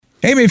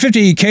AM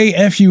 850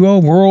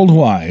 KFUO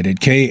worldwide at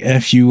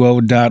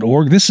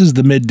kfuo.org. This is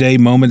the Midday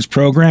Moments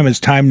program. It's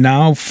time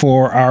now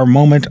for our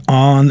moment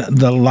on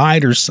the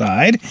lighter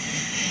side.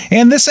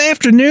 And this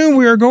afternoon,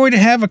 we are going to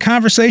have a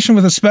conversation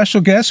with a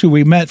special guest who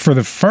we met for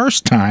the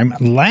first time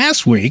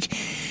last week.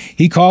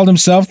 He called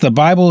himself the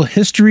Bible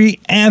History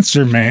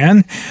Answer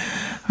Man.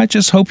 I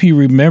just hope he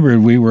remembered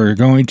we were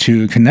going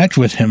to connect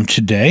with him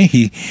today.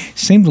 He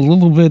seemed to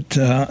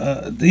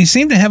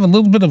have a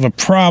little bit of a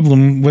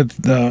problem with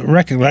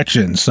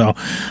recollection. So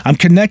I'm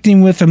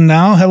connecting with him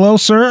now. Hello,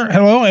 sir.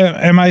 Hello.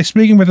 Am I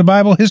speaking with the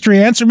Bible History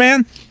Answer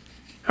Man?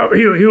 Oh,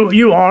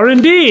 you are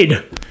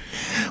indeed.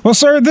 Well,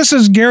 sir, this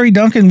is Gary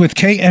Duncan with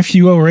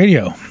KFUO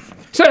Radio.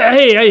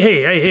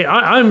 Hey,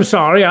 I'm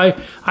sorry.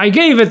 I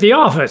gave at the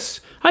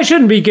office. I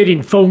shouldn't be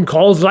getting phone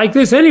calls like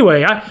this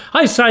anyway.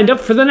 I signed up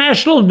for the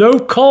National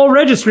No-Call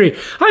Registry.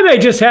 I may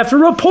just have to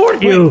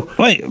report you.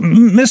 Wait,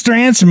 Mr.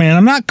 Answerman,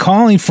 I'm not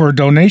calling for a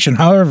donation.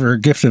 However, a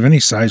gift of any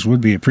size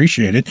would be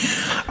appreciated.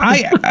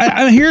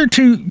 I'm here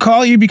to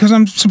call you because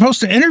I'm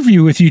supposed to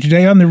interview with you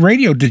today on the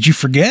radio. Did you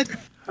forget?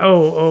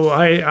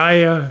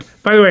 By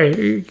the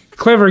way,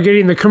 clever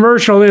getting the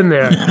commercial in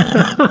there.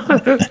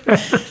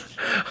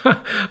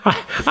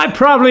 I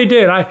probably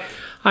did.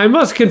 I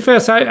must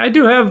confess, I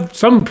do have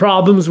some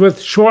problems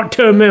with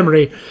short-term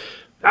memory.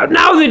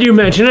 Now that you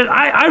mention it,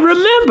 I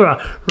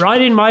remember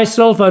writing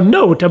myself a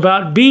note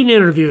about being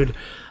interviewed.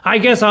 I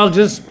guess I'll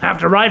just have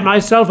to write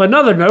myself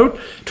another note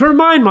to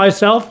remind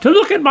myself to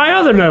look at my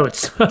other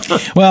notes.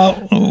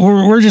 Well,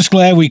 we're just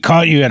glad we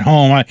caught you at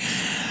home.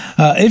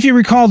 If you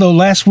recall, though,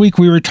 last week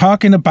we were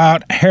talking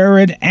about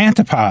Herod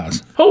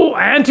Antipas. Oh,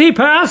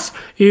 Antipas?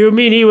 You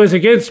mean he was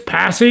against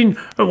passing?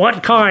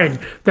 What kind?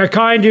 The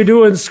kind you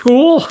do in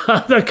school?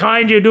 The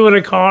kind you do in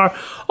a car?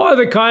 Or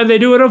the kind they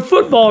do in a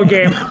football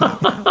game?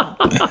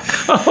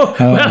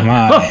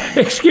 My.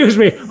 Excuse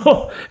me.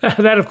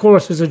 That, of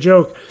course, is a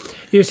joke.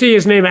 You see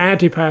his name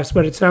Antipas,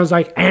 but it sounds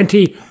like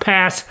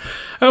anti-pass.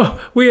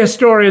 Oh, we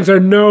historians are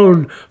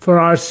known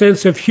for our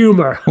sense of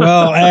humor.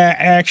 Well,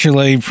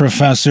 actually,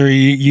 Professor,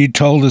 you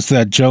told us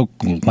that joke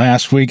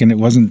last week, and it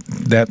wasn't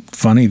that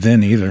funny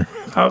then either.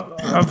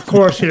 Of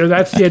course,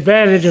 that's the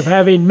advantage of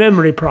having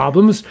memory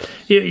problems.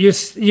 You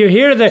can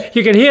hear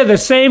the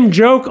same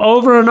joke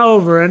over and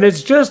over, and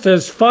it's just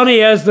as funny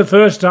as the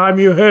first time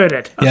you heard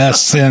it.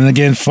 Yes, and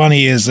again,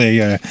 funny is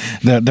the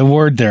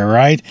word there,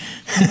 right?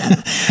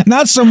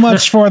 Not so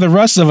much for the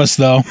rest of us,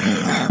 though.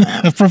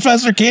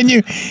 Professor, can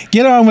you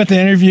get on with the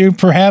interview?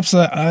 Perhaps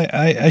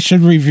I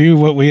should review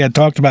what we had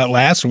talked about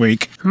last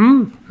week.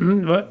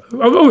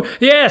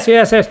 Yes.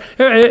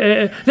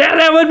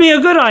 That would be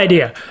a good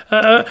idea.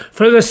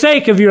 For the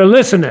sake of your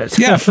listeners.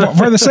 Yeah,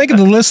 for the sake of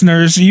the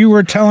listeners, you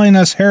were telling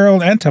us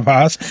Herod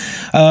Antipas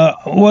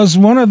was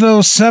one of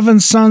those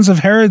 7 sons of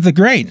Herod the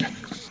Great.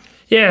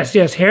 Yes.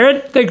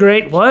 Herod the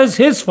Great was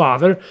his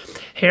father.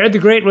 Herod the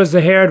Great was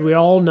the Herod we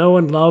all know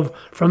and love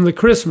from the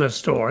Christmas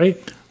story.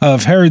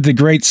 Of Herod the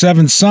Great's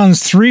 7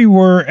 sons, 3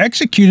 were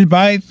executed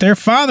by their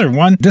father.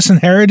 1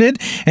 disinherited,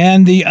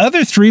 and the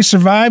other 3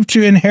 survived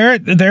to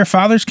inherit their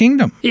father's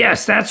kingdom.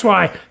 Yes, that's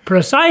why,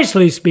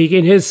 precisely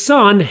speaking, his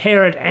son,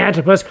 Herod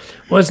Antipas,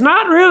 was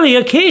not really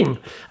a king,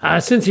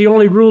 since he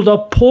only ruled a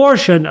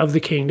portion of the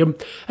kingdom.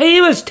 He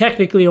was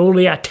technically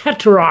only a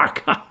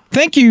tetrarch.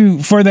 Thank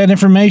you for that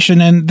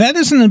information, and that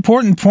is an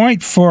important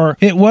point, for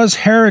it was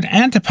Herod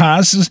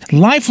Antipas'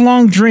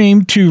 lifelong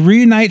dream to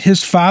reunite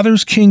his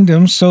father's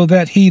kingdom so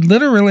that he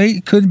literally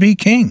could be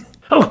king.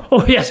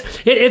 Oh yes,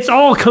 it's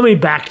all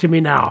coming back to me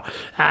now.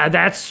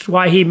 That's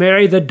why he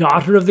married the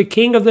daughter of the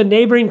king of the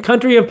neighboring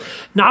country of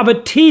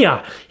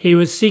Nabatea. He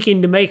was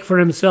seeking to make for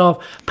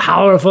himself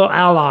powerful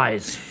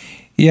allies.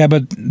 Yeah,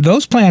 but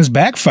those plans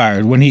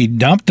backfired when he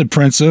dumped the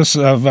princess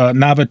of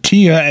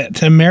Nabatea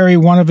to marry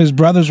one of his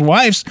brother's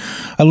wives,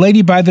 a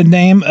lady by the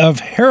name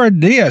of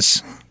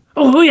Herodias.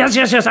 Oh, yes.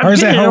 Or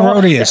is that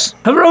Herodias?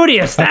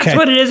 Herodias, that's okay.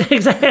 What it is.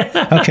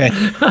 Exactly. Okay.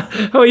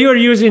 Oh, you were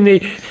using the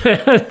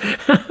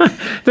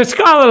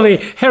scholarly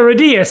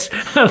Herodias,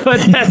 but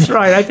that's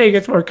right. I think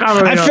it's more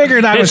commonly I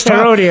figured I was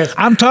Herodias.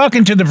 I'm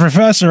talking to the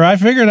professor. I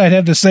figured I'd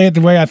have to say it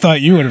the way I thought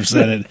you would have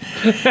said it.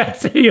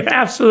 You're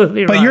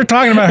absolutely right. But you're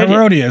talking about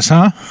Herodias,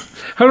 huh?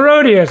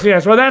 Herodias,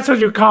 yes. Well, that's what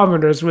your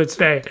commoners would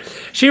say.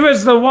 She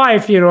was the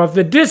wife, of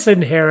the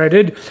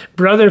disinherited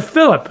brother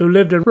Philip, who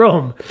lived in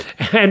Rome.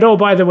 And, oh,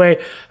 by the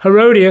way,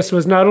 Herodias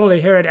was not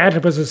only Herod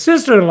Antipas'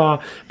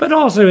 sister-in-law, but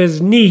also his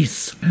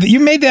niece. You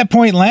made that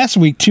point last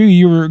week, too.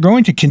 You were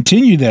going to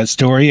continue that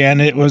story,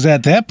 and it was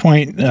at that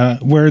point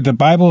where the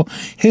Bible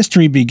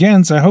history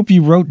begins. I hope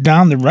you wrote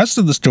down the rest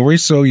of the story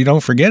so you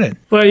don't forget it.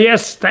 Well,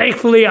 yes,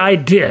 thankfully I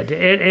did.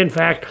 In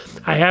fact,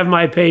 I have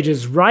my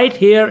pages right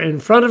here in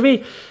front of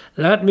me.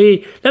 Let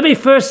me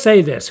first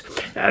say this.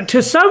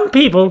 To some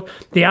people,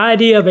 the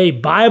idea of a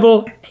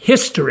Bible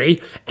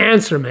history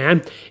answer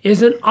man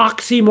is an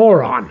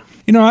oxymoron.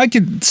 I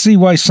could see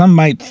why some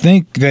might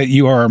think that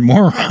you are a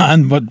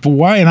moron, but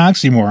why an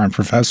oxymoron,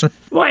 Professor?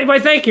 Why,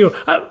 thank you.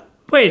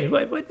 Wait,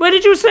 what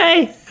did you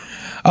say?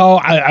 Oh,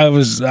 I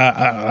was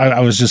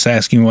just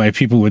asking why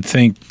people would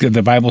think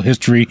the Bible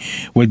history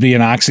would be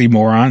an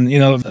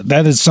oxymoron.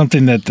 That is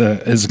something that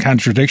is a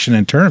contradiction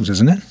in terms,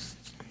 isn't it?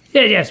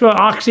 Yes, well,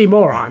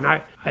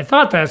 oxymoron. I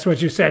thought that's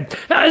what you said.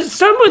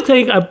 Some would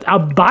think a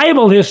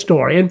Bible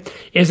historian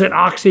is an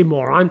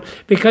oxymoron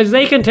because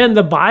they contend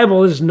the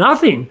Bible is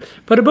nothing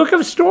but a book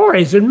of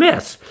stories and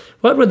myths.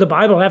 What would the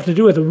Bible have to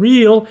do with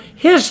real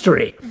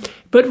history?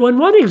 But when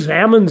one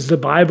examines the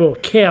Bible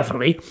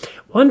carefully,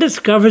 one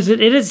discovers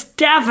that it is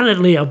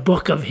definitely a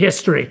book of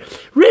history,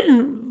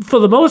 written for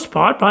the most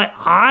part by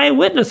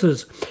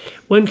eyewitnesses.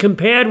 When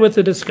compared with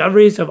the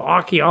discoveries of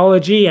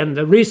archaeology and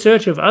the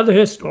research of other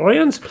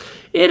historians,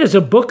 it is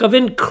a book of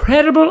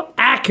incredible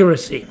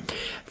accuracy.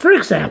 For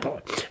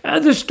example,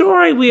 the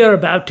story we are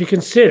about to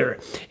consider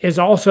is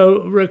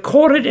also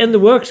recorded in the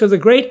works of the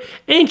great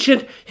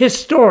ancient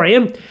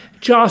historian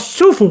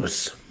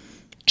Josephus.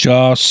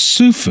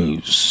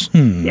 Josephus?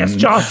 Yes,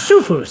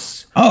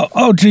 Josephus.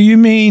 Oh, do you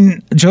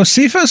mean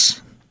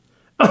Josephus?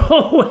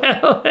 Oh,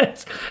 well,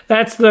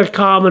 that's the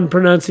common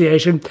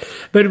pronunciation,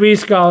 but we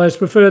scholars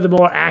prefer the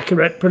more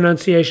accurate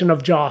pronunciation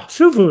of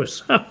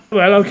Josephus.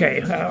 Well,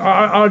 okay,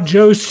 our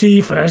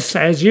Josephus,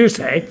 as you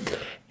say,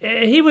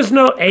 he was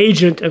no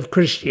agent of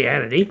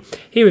Christianity.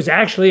 He was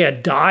actually a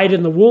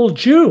dyed-in-the-wool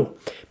Jew.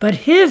 But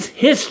his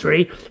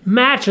history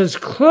matches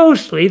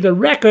closely the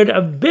record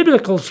of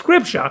biblical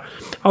scripture,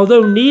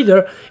 although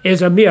neither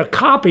is a mere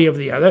copy of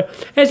the other,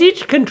 as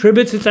each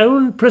contributes its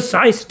own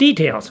precise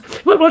details.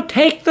 We'll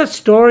take the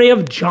story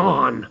of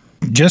John.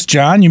 Just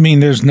John? You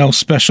mean there's no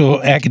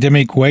special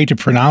academic way to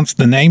pronounce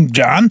the name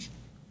John?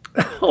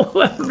 Oh,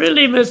 well,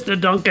 really, Mr.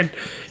 Duncan,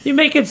 you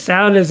make it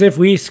sound as if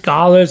we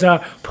scholars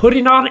are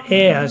putting on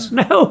airs.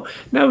 No,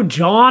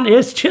 John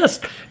is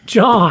just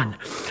John.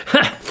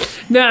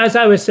 Now, as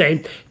I was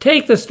saying,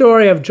 take the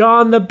story of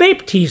John the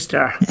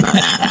Baptister.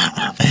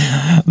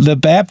 The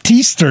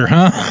Baptister,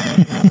 huh?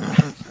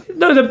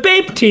 No, the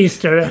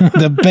Baptister.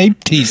 The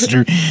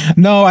Baptister.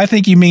 No, I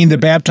think you mean the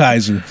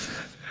baptizer.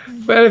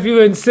 Well, if you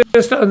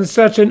insist on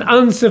such an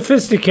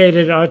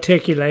unsophisticated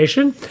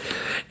articulation.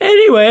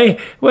 Anyway,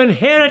 when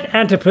Herod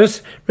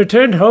Antipas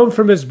returned home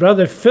from his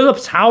brother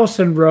Philip's house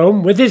in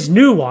Rome with his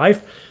new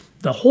wife,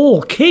 the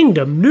whole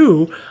kingdom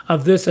knew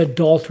of this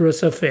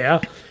adulterous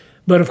affair.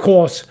 But of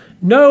course,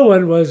 no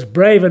one was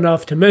brave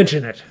enough to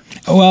mention it.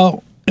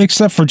 Well,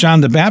 except for John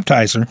the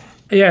Baptizer.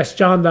 Yes,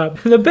 John the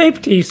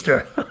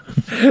Baptister.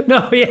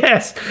 No,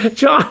 yes,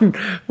 John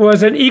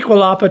was an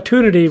equal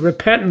opportunity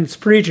repentance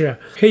preacher.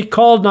 He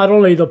called not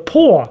only the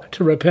poor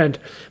to repent,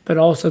 but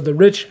also the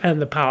rich and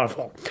the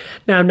powerful.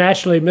 Now,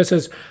 naturally,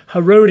 Mrs.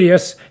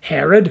 Herodias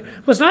Herod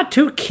was not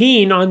too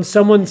keen on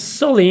someone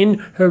sullying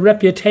her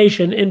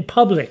reputation in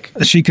public.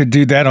 She could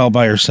do that all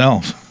by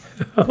herself.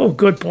 Oh,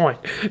 good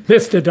point,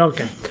 Mr.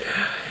 Duncan.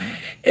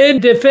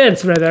 In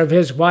defense, rather, of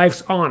his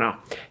wife's honor,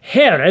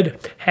 Herod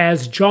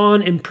has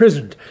John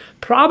imprisoned.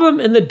 Problem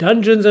in the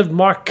dungeons of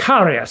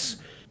Marcarius.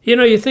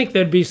 You think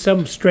there'd be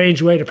some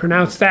strange way to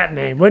pronounce that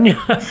name, wouldn't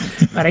you?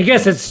 But I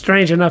guess it's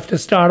strange enough to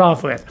start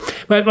off with.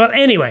 Well,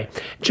 anyway,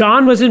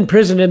 John was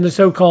imprisoned in the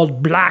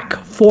so-called Black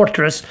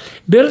Fortress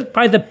built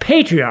by the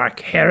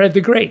patriarch Herod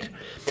the Great.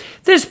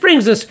 This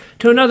brings us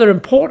to another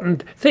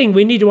important thing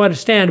we need to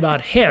understand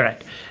about Herod.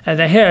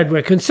 The Herod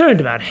we're concerned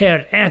about,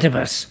 Herod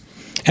Antipas.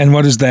 And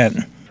what is that?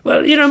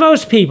 Well,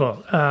 most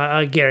people,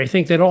 Gary,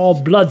 think that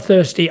all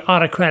bloodthirsty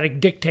autocratic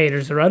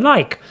dictators are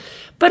alike.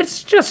 But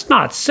it's just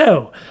not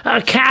so.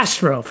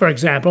 Castro, for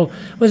example,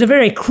 was a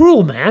very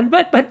cruel man,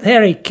 but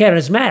very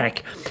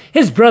charismatic.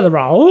 His brother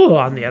Raul,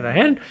 on the other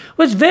hand,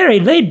 was very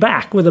laid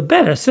back with a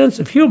better sense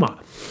of humor.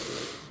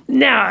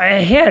 Now,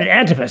 Herod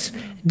Antipas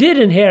did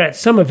inherit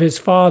some of his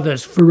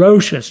father's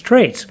ferocious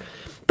traits,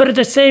 but at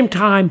the same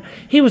time,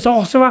 he was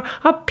also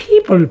a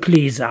people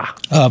pleaser.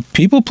 A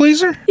people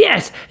pleaser?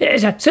 Yes.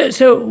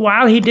 So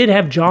while he did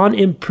have John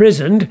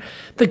imprisoned,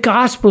 the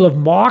Gospel of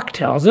Mark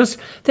tells us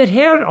that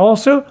Herod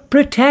also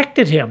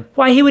protected him.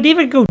 Why, he would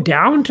even go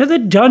down to the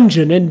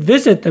dungeon and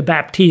visit the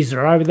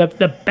baptizer,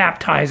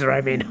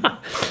 I mean.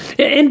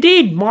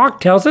 Indeed, Mark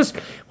tells us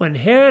when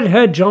Herod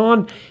heard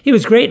John, he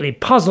was greatly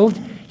puzzled,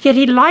 yet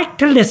he liked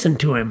to listen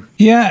to him.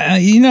 Yeah,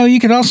 you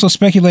could also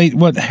speculate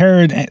what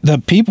Herod, the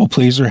people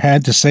pleaser,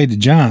 had to say to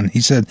John.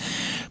 He said,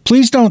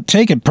 "Please don't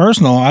take it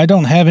personal. I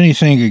don't have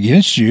anything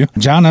against you.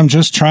 John, I'm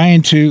just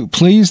trying to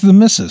please the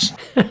missus."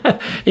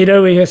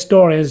 We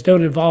historians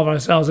don't involve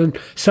ourselves in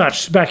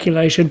such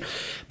speculation.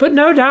 But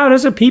no doubt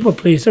as a people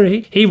pleaser,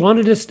 he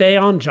wanted to stay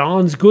on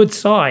John's good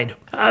side.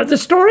 The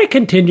story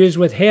continues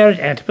with Herod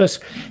Antipas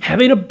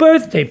having a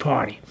birthday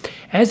party.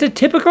 As a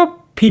typical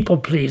people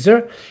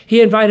pleaser,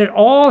 he invited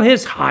all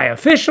his high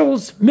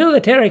officials,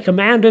 military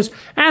commanders,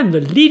 and the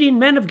leading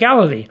men of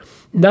Galilee.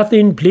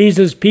 Nothing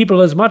pleases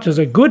people as much as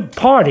a good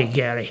party,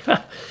 Gary.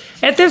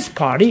 At this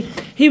party,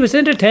 he was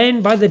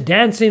entertained by the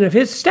dancing of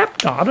his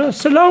stepdaughter,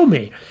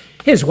 Salome,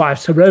 his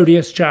wife's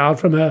Herodias child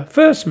from her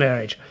first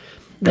marriage.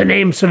 The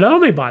name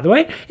Salome, by the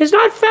way, is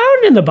not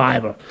found in the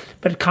Bible,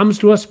 but comes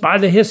to us by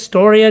the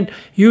historian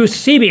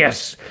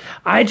Eusebius.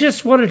 I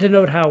just wanted to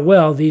note how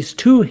well these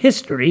two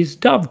histories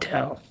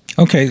dovetail.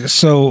 Okay,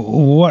 so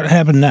what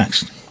happened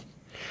next?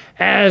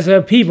 As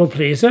a people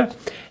pleaser,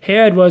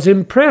 Herod was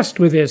impressed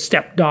with his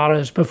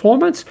stepdaughter's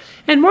performance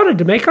and wanted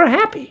to make her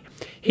happy.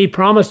 He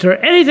promised her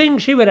anything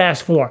she would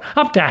ask for,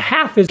 up to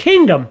half his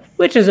kingdom,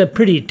 which is a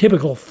pretty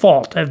typical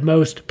fault of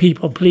most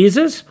people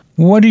pleasers.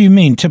 What do you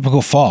mean,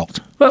 typical fault?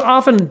 Well,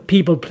 often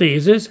people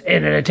pleasers,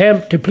 in an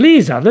attempt to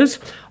please others,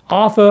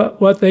 offer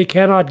what they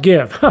cannot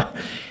give.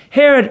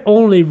 Herod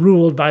only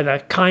ruled by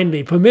the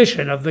kindly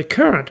permission of the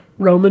current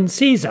Roman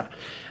Caesar.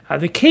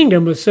 The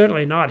kingdom was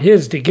certainly not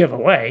his to give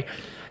away,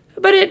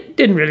 but it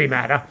didn't really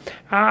matter.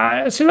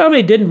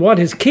 Salome didn't want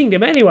his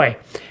kingdom anyway.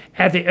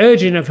 At the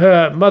urging of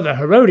her mother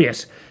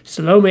Herodias,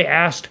 Salome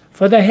asked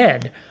for the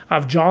head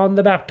of John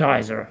the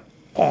Baptizer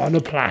on a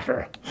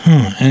platter.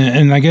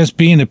 And I guess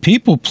being a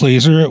people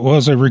pleaser, it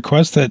was a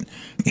request that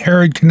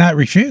Herod could not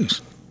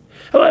refuse.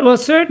 Well,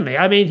 certainly.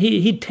 I mean,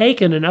 he'd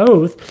taken an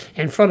oath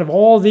in front of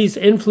all these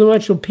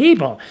influential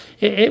people.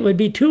 It would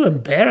be too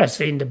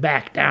embarrassing to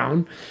back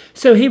down.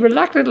 So he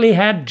reluctantly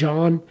had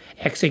John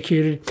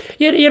executed.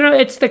 You know,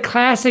 it's the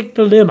classic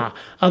dilemma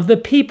of the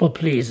people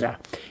pleaser.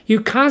 You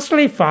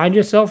constantly find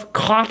yourself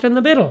caught in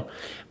the middle,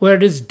 where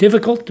it is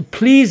difficult to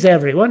please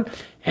everyone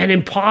and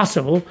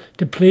impossible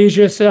to please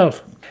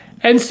yourself.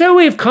 And so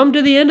we've come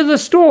to the end of the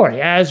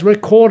story as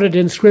recorded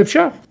in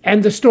Scripture,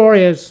 and the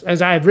story as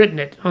I've written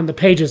it on the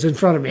pages in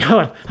front of me.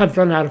 I've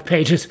run out of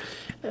pages.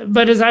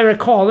 But as I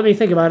recall, let me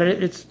think about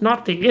it, it's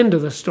not the end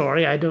of the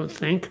story, I don't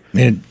think.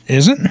 It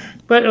isn't?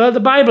 But the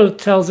Bible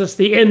tells us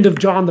the end of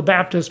John the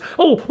Baptist.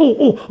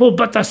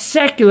 But the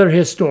secular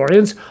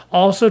historians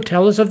also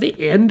tell us of the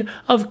end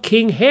of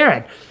King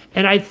Herod.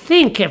 And I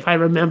think, if I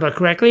remember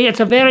correctly, it's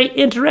a very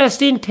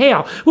interesting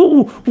tale.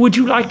 Would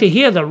you like to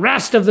hear the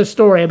rest of the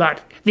story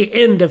about the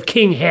end of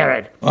King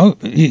Herod? Oh,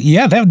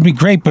 yeah, that would be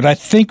great, but I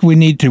think we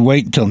need to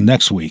wait until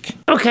next week.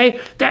 Okay,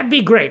 that'd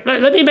be great.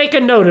 Let me make a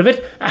note of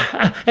it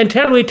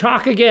until we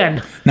talk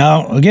again.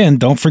 Now, again,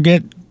 don't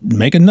forget,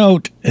 make a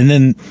note, and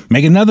then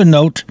make another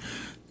note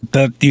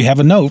that you have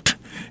a note,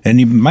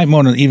 and you might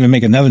want to even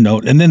make another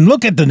note, and then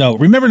look at the note.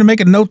 Remember to make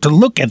a note to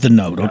look at the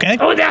note, okay?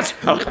 Good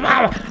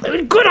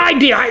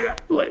idea.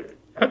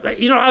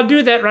 I'll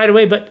do that right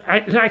away, but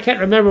I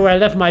can't remember where I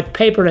left my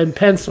paper and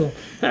pencil.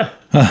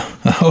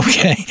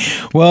 Okay.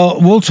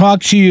 Well, we'll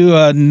talk to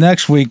you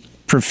next week,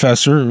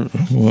 Professor.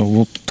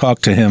 We'll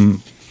talk to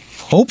him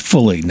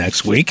hopefully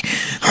next week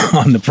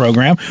on the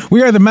program.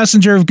 We are the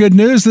messenger of good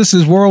news. This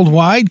is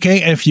Worldwide,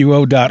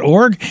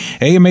 KFUO.org,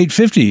 AM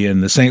 850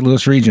 in the St.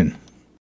 Louis region.